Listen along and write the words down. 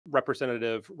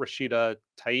Representative Rashida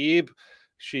Tlaib.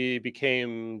 She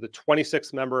became the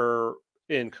 26th member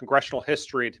in congressional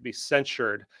history to be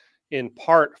censured, in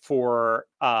part for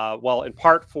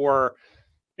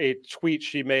a tweet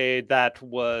she made that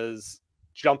was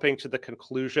jumping to the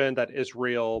conclusion that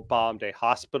Israel bombed a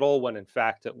hospital when in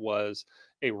fact it was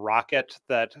a rocket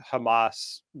that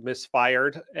Hamas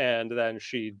misfired. And then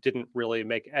she didn't really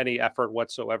make any effort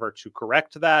whatsoever to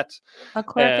correct that. A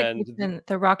clarification,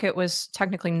 the rocket was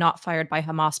technically not fired by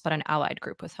Hamas, but an allied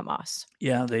group with Hamas.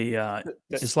 Yeah, the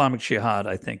Islamic Jihad,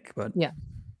 I think. But yeah.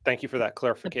 Thank you for that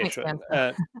clarification.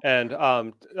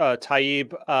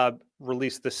 Tlaib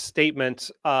released this statement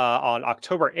on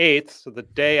October 8th, so the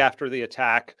day after the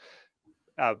attack,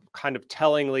 kind of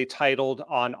tellingly titled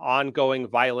 "On Ongoing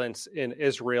Violence in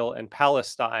Israel and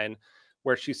Palestine,"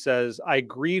 where she says, "I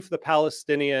grieve the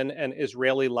Palestinian and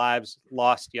Israeli lives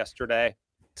lost yesterday.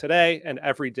 Today and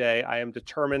every day, I am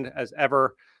determined as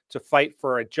ever to fight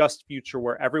for a just future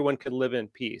where everyone can live in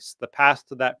peace. The path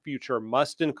to that future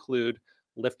must include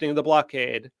lifting the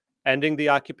blockade, ending the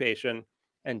occupation,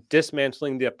 and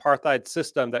dismantling the apartheid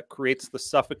system that creates the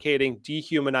suffocating,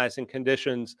 dehumanizing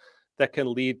conditions that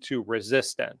can lead to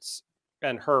resistance."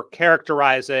 And her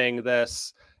characterizing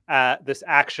this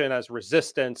action as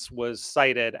resistance was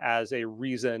cited as a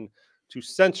reason to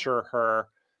censure her.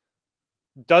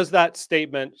 Does that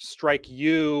statement strike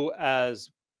you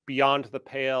as beyond the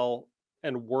pale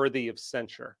and worthy of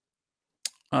censure?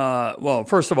 Well,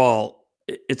 first of all,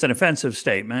 it's an offensive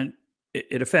statement.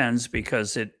 It offends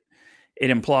because it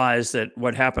implies that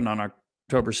what happened on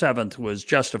October 7th was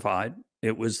justified.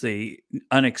 It was the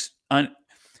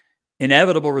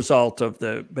inevitable result of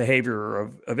the behavior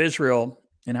of Israel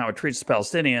and how it treats the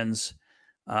Palestinians.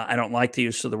 I don't like the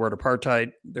use of the word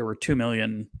apartheid. There were 2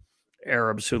 million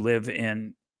Arabs who live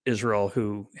in Israel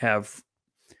who have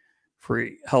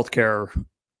free healthcare,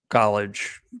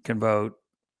 college, can vote.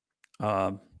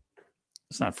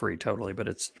 It's not free totally, but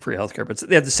it's free healthcare. But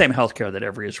they have the same healthcare that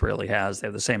every Israeli has. They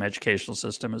have the same educational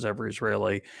system as every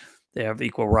Israeli. They have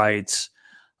equal rights.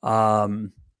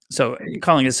 So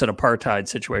calling this an apartheid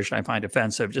situation, I find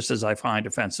offensive, just as I find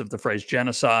offensive the phrase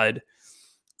genocide.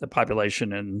 The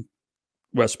population in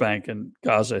West Bank and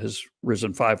Gaza has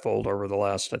risen fivefold over the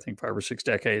last, I think, 5 or 6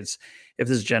 decades. If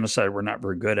this is genocide, we're not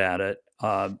very good at it.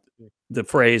 The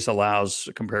phrase allows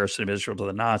a comparison of Israel to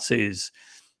the Nazis.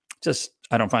 Just,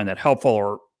 I don't find that helpful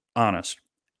or honest.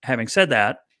 Having said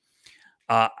that,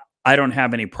 I don't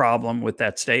have any problem with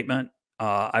that statement.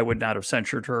 I would not have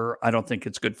censured her. I don't think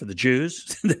it's good for the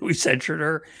Jews that we censured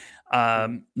her.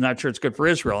 Not sure it's good for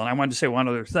Israel. And I wanted to say one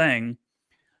other thing.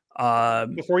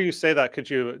 Before you say that, could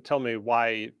you tell me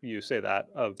why you say that,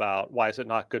 about why is it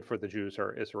not good for the Jews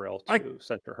or Israel to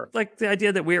censure her? Like the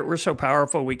idea that we're so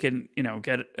powerful, we can,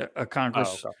 get a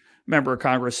Congress member of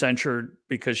Congress censured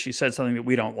because she said something that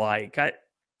we don't like.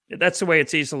 That's the way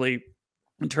it's easily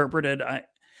interpreted.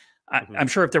 I'm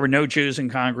sure if there were no Jews in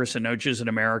Congress and no Jews in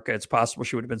America, it's possible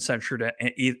she would have been censured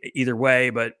either way,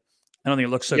 but I don't think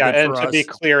it looks so good for us. And to be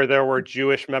clear, there were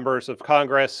Jewish members of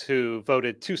Congress who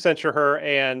voted to censure her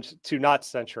and to not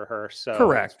censure her. So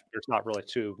correct. There's not really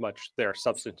too much there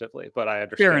substantively, but I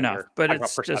understand. Fair enough, but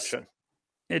it's perception.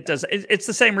 It's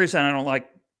the same reason I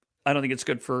don't think it's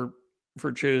good for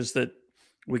Jews that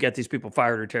we get these people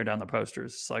fired or tear down the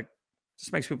posters. It's like,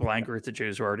 just makes people angry at the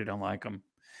Jews who already don't like them.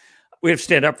 We have to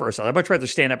stand up for ourselves. I'd much rather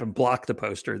stand up and block the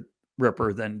poster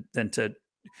ripper than to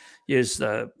use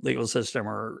the legal system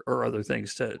or other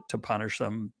things to punish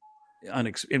them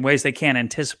in ways they can't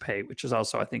anticipate, which is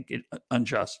also, I think,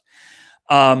 unjust.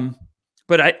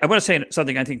 But I want to say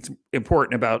something I think is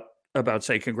important about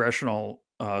say, congressional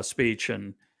speech.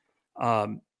 And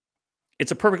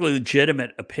it's a perfectly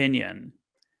legitimate opinion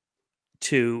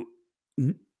to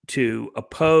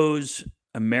oppose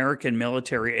American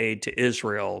military aid to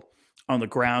Israel on the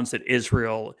grounds that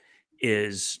Israel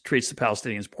treats the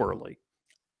Palestinians poorly.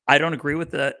 I don't agree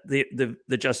with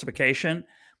the justification,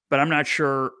 but I'm not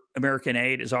sure American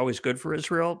aid is always good for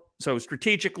Israel. So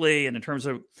strategically, and in terms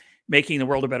of making the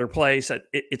world a better place,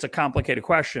 it's a complicated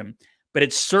question, but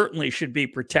it certainly should be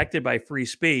protected by free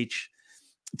speech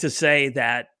to say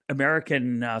that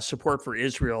American support for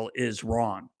Israel is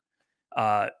wrong.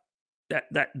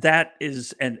 That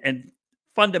is, and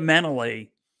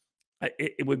fundamentally,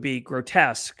 it would be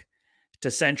grotesque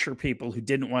to censure people who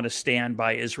didn't want to stand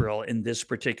by Israel in this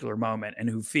particular moment and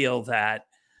who feel that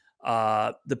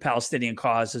the Palestinian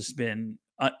cause has been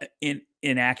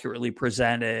inaccurately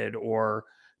presented or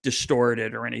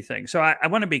distorted or anything. So I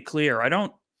want to be clear. I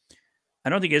don't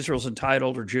think Israel's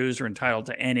entitled, or Jews are entitled,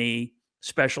 to any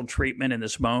special treatment in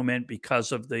this moment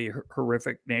because of the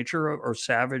horrific nature or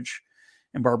savage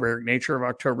and barbaric nature of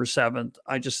October 7th.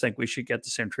 I just think we should get the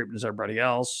same treatment as everybody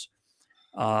else.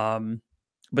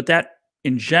 But that,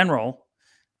 in general,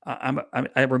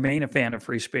 I remain a fan of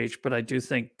free speech, but I do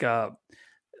think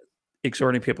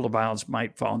exhorting people to violence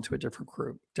might fall into a different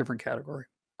group, different category.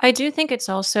 I do think it's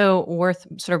also worth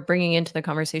sort of bringing into the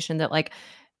conversation that like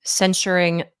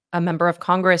censuring a member of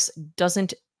Congress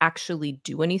doesn't actually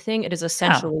do anything. It is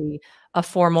essentially a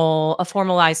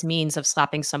formalized means of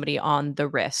slapping somebody on the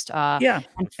wrist. Yeah,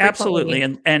 absolutely.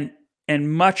 And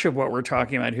much of what we're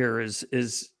talking about here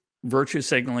is virtue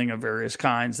signaling of various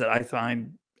kinds that I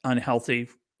find unhealthy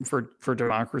for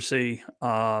democracy.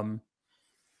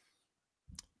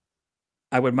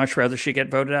 I would much rather she get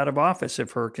voted out of office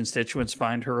if her constituents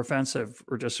find her offensive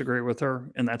or disagree with her.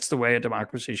 And that's the way a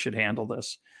democracy should handle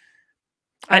this.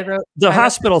 The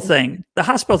hospital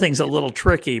thing's a little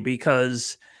tricky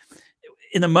because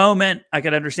in the moment I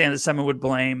could understand that someone would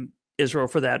blame Israel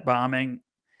for that bombing.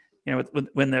 You know,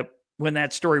 when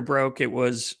that story broke, it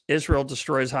was Israel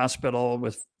destroys hospital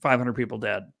with 500 people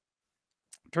dead.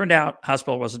 Turned out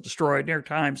hospital wasn't destroyed. New York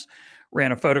Times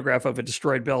ran a photograph of a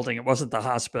destroyed building. It wasn't the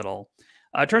hospital.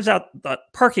 It turns out the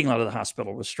parking lot of the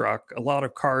hospital was struck. A lot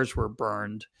of cars were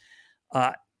burned.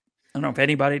 I don't know if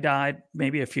anybody died,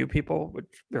 maybe a few people, which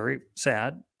is very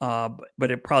sad,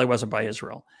 but it probably wasn't by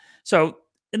Israel. So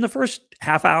in the first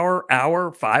half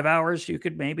hour, 5 hours, you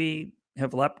could maybe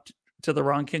have leapt to the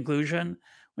wrong conclusion.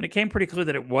 When it came pretty clear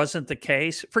that it wasn't the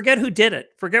case, forget who did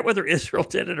it. Forget whether Israel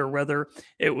did it or whether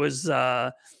it was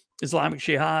Islamic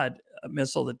Jihad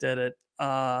missile that did it.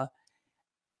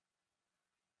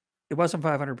 It wasn't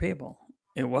 500 people.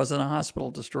 It wasn't a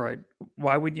hospital destroyed.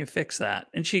 Why wouldn't you fix that?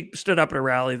 And she stood up at a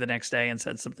rally the next day and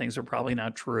said some things are probably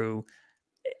not true.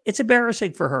 It's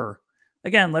embarrassing for her.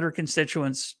 Again, let her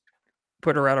constituents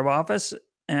put her out of office.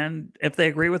 And if they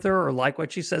agree with her or like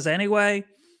what she says anyway,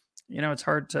 you know, it's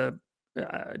hard to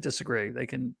disagree. They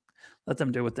can let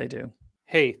them do what they do.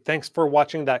 Hey, thanks for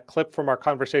watching that clip from our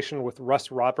conversation with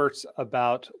Russ Roberts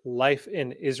about life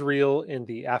in Israel in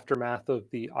the aftermath of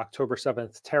the October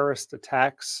 7th terrorist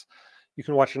attacks. You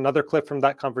can watch another clip from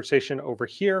that conversation over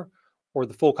here, or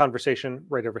the full conversation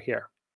right over here.